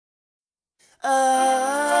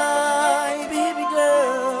I, baby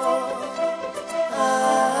girl,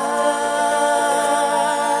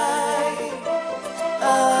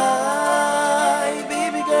 I,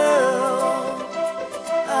 baby girl,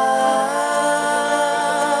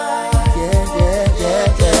 yeah, yeah, yeah,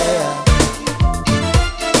 yeah.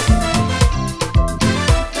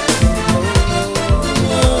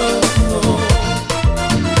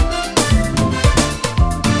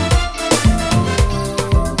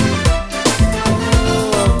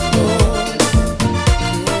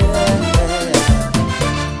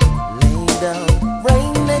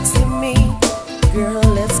 Girl,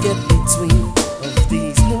 let's get between of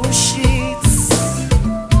these new sheets.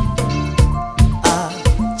 I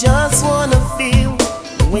just wanna feel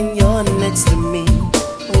when you're next to me,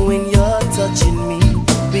 when you're touching me,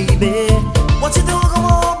 baby. What you do, come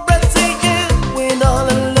on, breathtaking, with all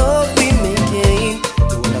the love we making,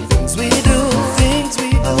 doing the things we do,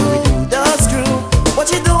 how we do the screw. What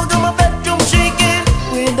you do, got my bedroom shaking,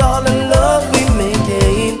 with all the love we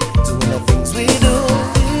making, doing the things we do,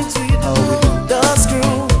 how we do.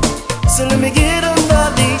 So let me get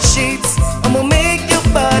under these sheets. I'ma make your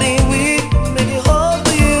body weak, make it hard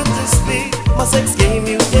for you to speak. My sex game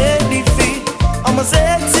you can't defeat. I'ma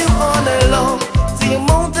sex you all night long, till you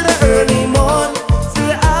moan to the early morn, till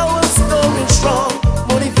the hours going strong.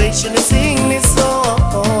 Motivation to sing this song,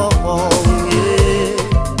 yeah.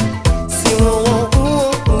 See, ooh,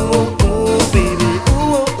 ooh, ooh, ooh, baby,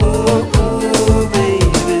 ooh, ooh, ooh,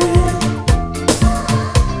 baby.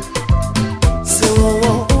 See,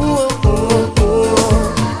 ooh.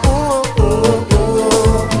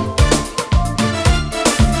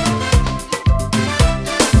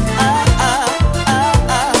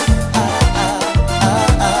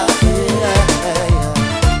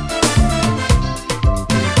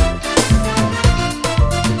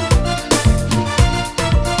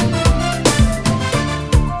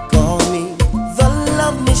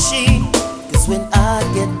 Cause when I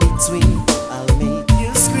get between, I'll make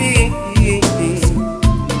you scream.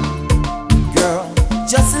 Girl,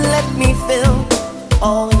 just let me feel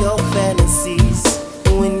all your fantasies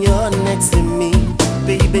when you're next to me,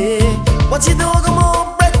 baby. What you do, come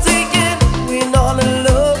on, breathtaking, with all the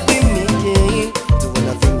love we making, doing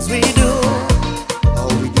the things we do, how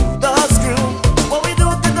we do the screw. What we do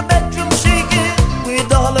to the bedroom shaking,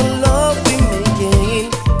 with all the love we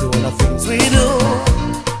making, doing the things we do,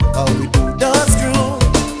 how we do the screw.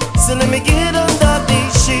 So let me get under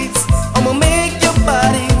these sheets. I'ma make your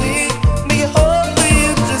body weak, make it hard for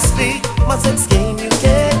you to speak. My sex game you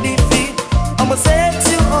can't defeat. I'ma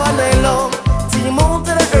sex you all night long, till you moan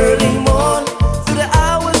to the early morn, through the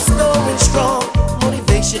hours going strong.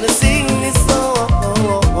 Motivation to sing this song,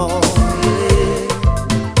 yeah.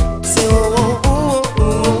 Say ooh, ooh,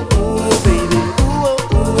 ooh, ooh, baby, ooh,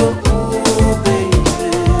 ooh, ooh, baby.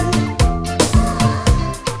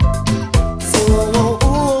 Say ooh,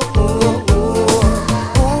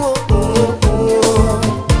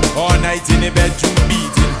 in the bedroom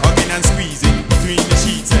beating, hugging and squeezing between the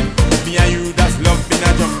sheets, and me and you, that's love in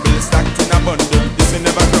a jumble, stacked in a bundle, this will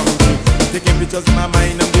never crumble. Taking pictures in my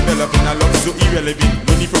mind, I'm developing a love so irrelevant,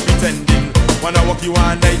 no need for pretending. Wanna walk you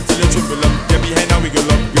all night till you triple up, get behind and wiggle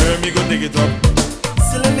up, girl, me go dig it up.